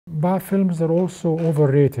Biofilms are also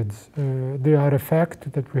overrated. They are a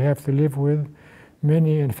fact that we have to live with.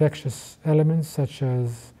 Many infectious elements such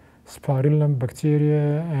as spirillum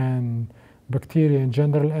bacteria and bacteria in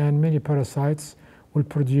general and many parasites will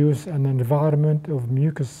produce an environment of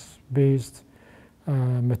mucus-based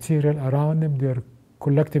material around them. They are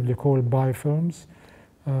collectively called biofilms.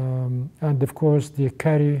 And of course, they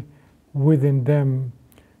carry within them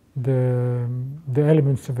the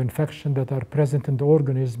elements of infection that are present in the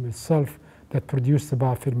organism itself that produce the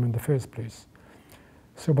biofilm in the first place.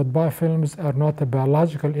 So, but biofilms are not a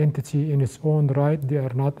biological entity in its own right. They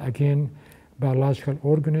are not, again, biological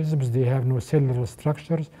organisms. They have no cellular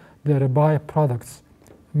structures. They are byproducts,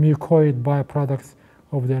 mucoid byproducts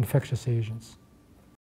of the infectious agents.